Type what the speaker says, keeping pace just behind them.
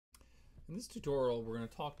In this tutorial, we're going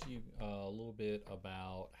to talk to you a little bit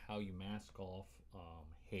about how you mask off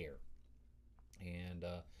hair. And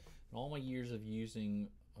in all my years of using,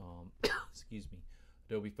 excuse me,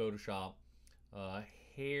 Adobe Photoshop,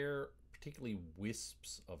 hair, particularly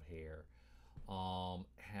wisps of hair,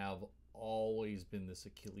 have always been this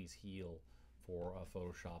Achilles heel for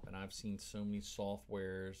Photoshop. And I've seen so many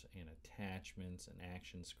softwares and attachments and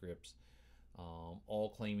action scripts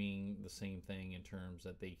all claiming the same thing in terms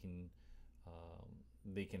that they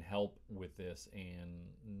can help with this,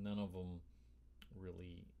 and none of them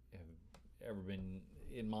really have ever been,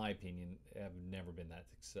 in my opinion, have never been that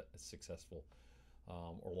successful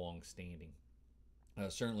or long-standing.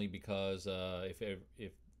 Certainly because if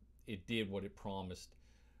it did what it promised,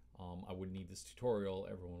 I wouldn't need this tutorial.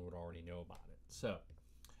 Everyone would already know about it. So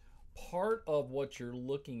part of what you're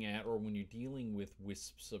looking at, or when you're dealing with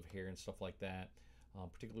wisps of hair and stuff like that,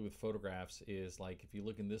 particularly with photographs, is like if you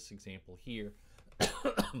look in this example here,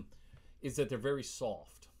 is that they're very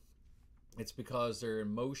soft. It's because they're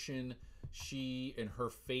in motion. She and her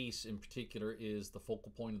face in particular is the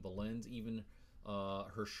focal point of the lens. Even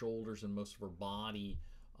her shoulders and most of her body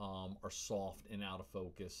are soft and out of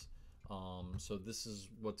focus. So this is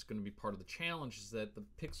what's going to be part of the challenge, is that the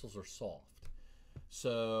pixels are soft.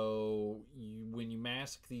 So when you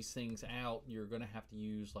mask these things out, you're going to have to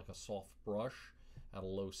use like a soft brush at a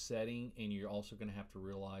low setting, and you're also going to have to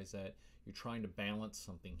realize that you're trying to balance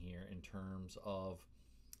something here in terms of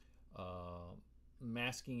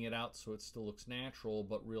masking it out so it still looks natural,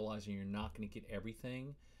 but realizing you're not going to get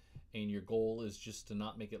everything, and your goal is just to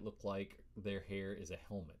not make it look like their hair is a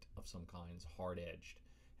helmet of some kind, hard-edged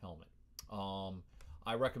helmet.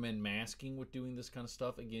 I recommend masking with doing this kind of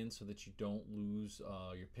stuff, again, so that you don't lose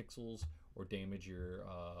your pixels or damage your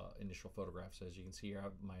initial photograph. So as you can see here, I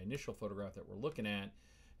have my initial photograph that we're looking at,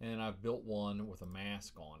 and I've built one with a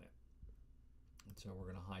mask on it. And so we're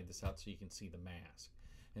going to hide this out so you can see the mask.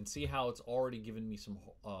 And see how it's already given me some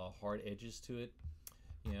hard edges to it.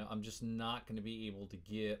 You know, I'm just not going to be able to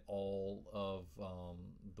get all of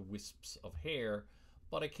the wisps of hair,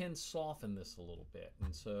 but I can soften this a little bit.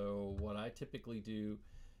 And so what I typically do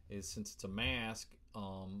is, since it's a mask,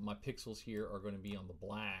 my pixels here are going to be on the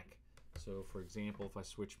black. So for example, if I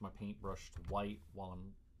switch my paintbrush to white while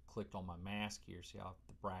I'm clicked on my mask here, see how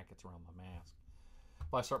the brackets around my mask.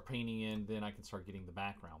 If I start painting in, then I can start getting the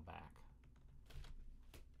background back.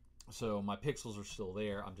 So my pixels are still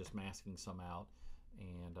there, I'm just masking some out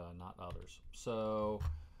and not others. So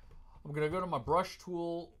I'm going to go to my brush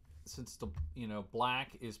tool. Since the black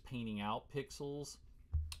is painting out pixels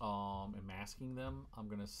and masking them, I'm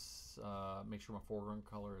going to make sure my foreground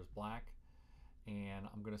color is black, and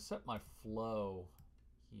I'm going to set my flow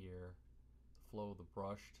here, the flow of the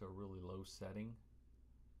brush, to a really low setting.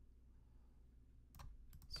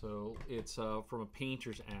 So it's from a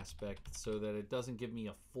painter's aspect, so that it doesn't give me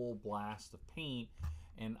a full blast of paint,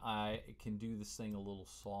 and I can do this thing a little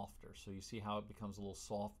softer. So you see how it becomes a little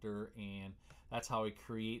softer, and that's how I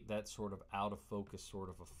create that sort of out of focus sort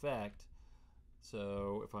of effect.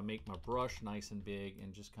 So if I make my brush nice and big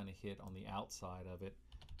and just kind of hit on the outside of it,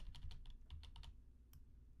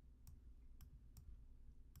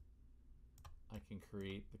 I can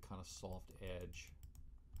create the kind of soft edge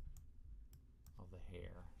of the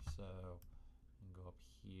hair. So I can go up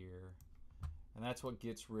here, and that's what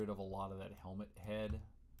gets rid of a lot of that helmet head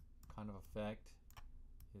kind of effect,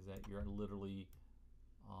 is that you're literally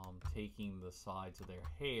taking the sides of their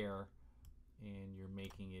hair and you're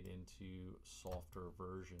making it into a softer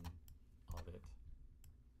version of it.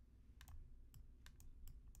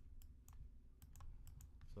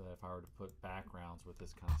 So that if I were to put backgrounds with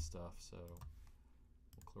this kind of stuff, so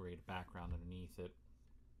we'll create a background underneath it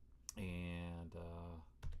and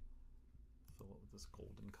fill it with this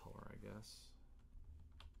golden color, I guess.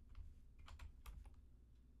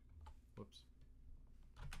 Whoops.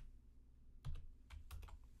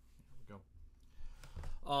 There we go.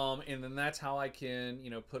 And then that's how I can,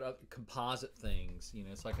 put up composite things.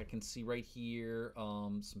 It's like I can see right here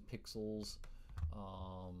some pixels,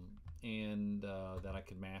 and that I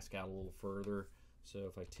can mask out a little further. So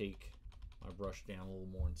if I take my brush down a little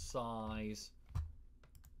more in size,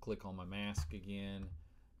 click on my mask again,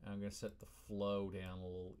 and I'm going to set the flow down a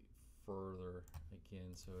little further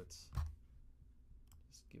again, so it's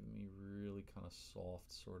just giving me really kind of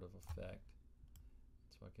soft sort of effect.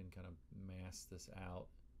 So I can kind of mask this out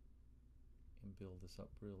and build this up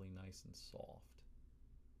really nice and soft.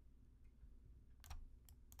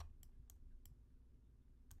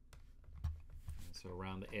 And so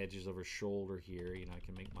around the edges of her shoulder here, I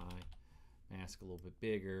can make my mask a little bit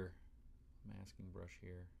bigger. Masking brush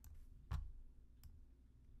here.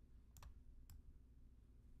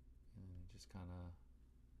 kind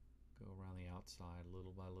of go around the outside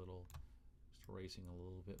little by little, just erasing a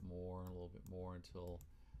little bit more until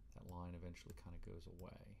that line eventually kind of goes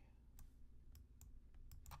away.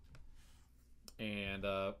 And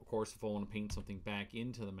of course, if I want to paint something back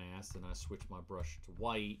into the mask, then I switch my brush to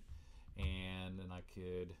white, and then I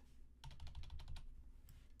could,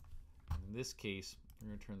 in this case, I'm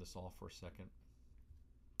going to turn this off for a second,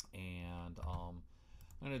 and I'm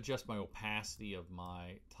going to adjust my opacity of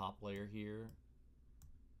my top layer here.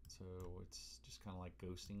 So it's just kind of like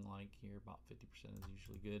ghosting like here, about 50% is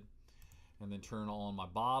usually good. And then turn on my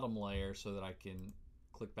bottom layer so that I can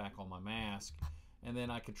click back on my mask. And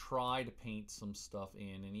then I could try to paint some stuff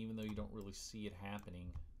in, and even though you don't really see it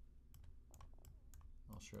happening,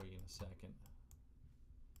 I'll show you in a second.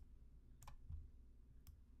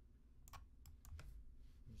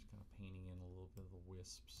 I'm just kind of painting in a little bit of the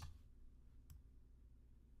wisps.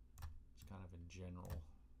 Just kind of in general.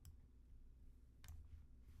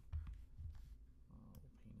 We'll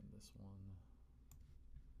paint in this one.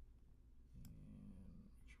 And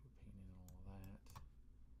make sure we're painting in all of that.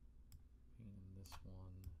 Paint in this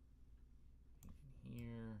one. Paint in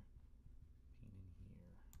here. Paint in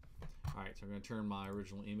here. Alright, so I'm going to turn my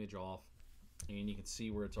original image off, and you can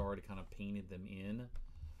see where it's already kind of painted them in.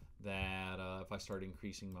 That if I start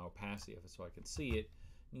increasing my opacity of it so I can see it,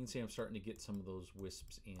 you can see I'm starting to get some of those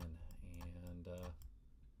wisps in, and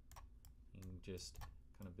you can just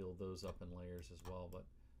kind of build those up in layers as well. But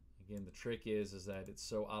again, the trick is that it's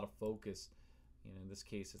so out of focus. You know, in this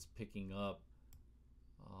case, it's picking up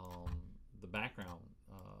the background,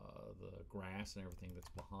 the grass and everything that's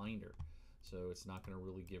behind her, so it's not going to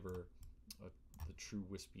really give her the true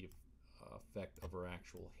wispy effect of her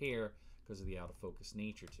actual hair, because of the out of focus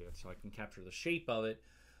nature to it. So I can capture the shape of it,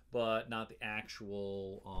 but not the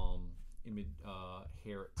actual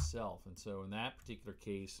hair itself. And so in that particular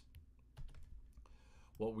case,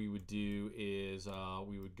 what we would do is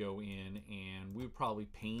we would go in and we would probably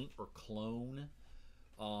paint or clone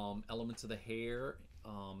elements of the hair,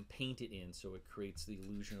 paint it in so it creates the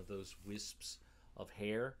illusion of those wisps of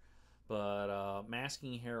hair. But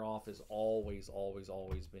masking hair off has always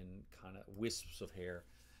been kind of wisps of hair.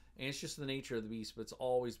 And it's just the nature of the beast, but it's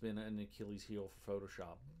always been an Achilles heel for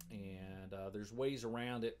Photoshop. And there's ways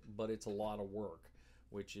around it, but it's a lot of work,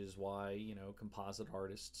 which is why, you know, composite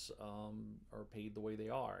artists are paid the way they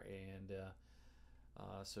are. And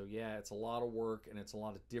so, yeah, it's a lot of work, and it's a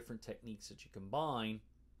lot of different techniques that you combine.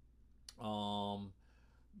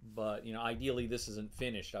 But, you know, ideally this isn't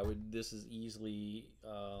finished. This is easily,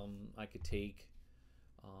 I could take...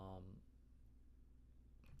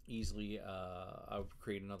 easily I would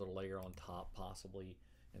create another layer on top possibly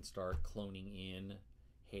and start cloning in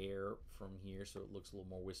hair from here so it looks a little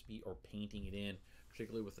more wispy, or painting it in,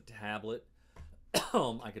 particularly with a tablet.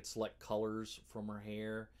 I could select colors from her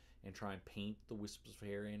hair and try and paint the wisps of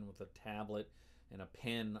hair in with a tablet. And a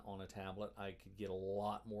pen on a tablet, I could get a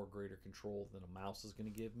lot more greater control than a mouse is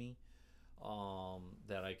going to give me.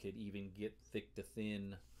 That I could even get thick to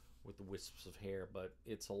thin with the wisps of hair, but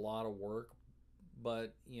it's a lot of work.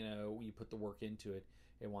 But you know, you put the work into it,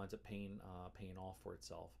 it winds up paying off for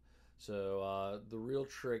itself. So the real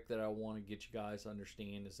trick that I want to get you guys to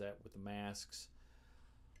understand is that with the masks,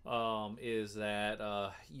 is that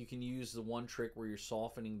you can use the one trick where you're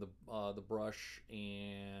softening the brush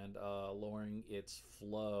and lowering its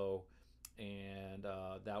flow, and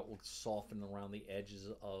that will soften around the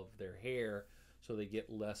edges of their hair so they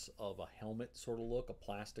get less of a helmet sort of look, a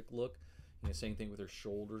plastic look. You know, same thing with her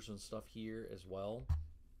shoulders and stuff here as well.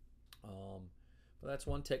 But that's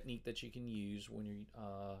one technique that you can use when you're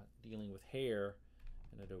dealing with hair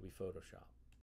in Adobe Photoshop.